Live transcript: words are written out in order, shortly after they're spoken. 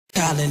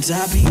Collins,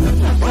 I be.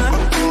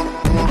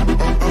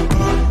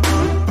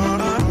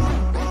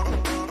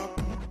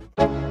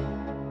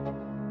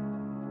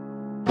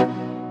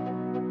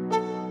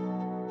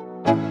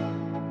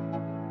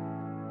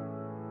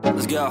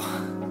 Let's go.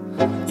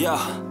 Yo,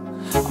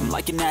 I'm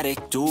like an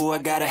addict, do I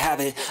gotta have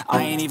it.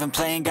 I ain't even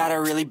playing, got a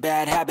really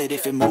bad habit.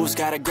 If it moves,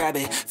 gotta grab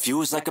it,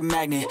 fuse like a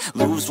magnet.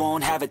 Lose,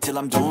 won't have it till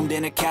I'm doomed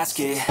in a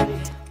casket.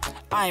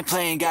 I ain't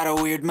playing, got a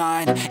weird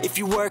mind. If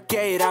you work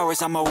 8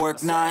 hours, I'ma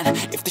work 9.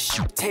 If the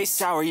shit tastes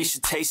sour, you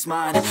should taste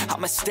mine.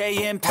 I'ma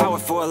stay in power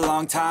for a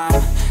long time.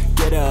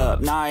 Get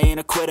up, nah, I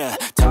ain't a quitter.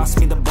 Toss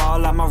me the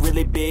ball, I'm a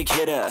really big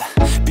hitter.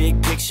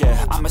 Big picture,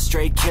 I'm a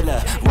straight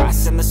killer.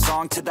 Rising the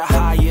song to the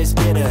highest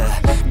bidder.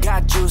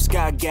 Got juice,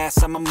 got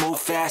gas, I'ma move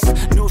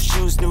fast. New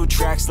shoes, new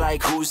tracks,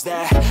 like who's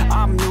that?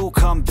 I'm new,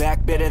 come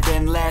back, better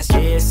than last.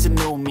 Yeah, it's a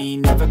new me,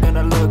 never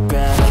gonna look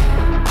back.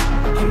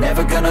 I'm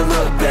never gonna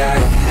look back.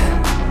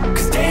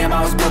 Cause damn,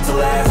 I was built to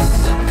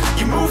last.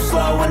 You move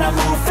slow and I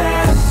move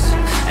fast,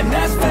 and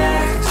that's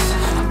facts.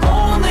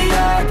 Only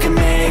I can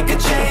make a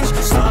change.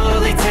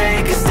 Slowly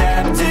take a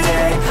step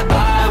today.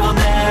 I will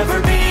never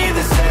be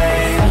the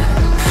same.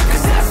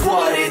 Cause that's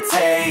what it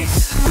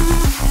takes.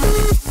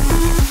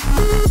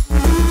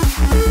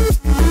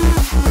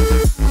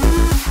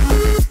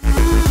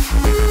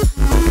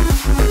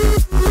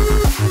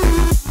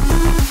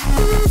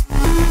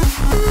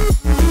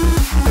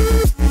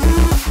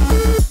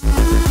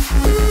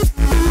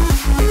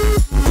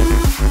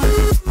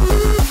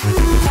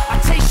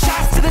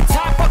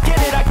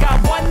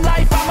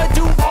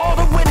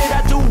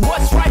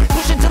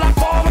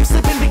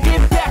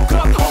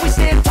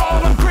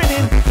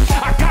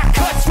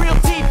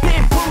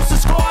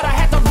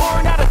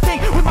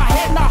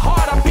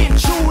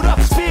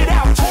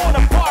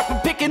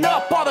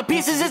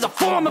 Is a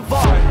form of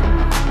art.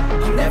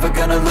 I'm never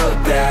gonna look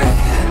back.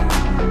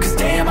 Cause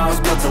damn, I was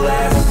built to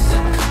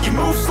last. You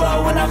move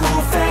slow and I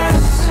move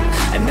fast,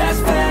 and that's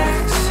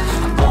facts.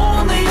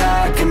 Only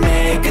I can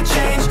make a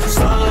change.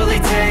 Slow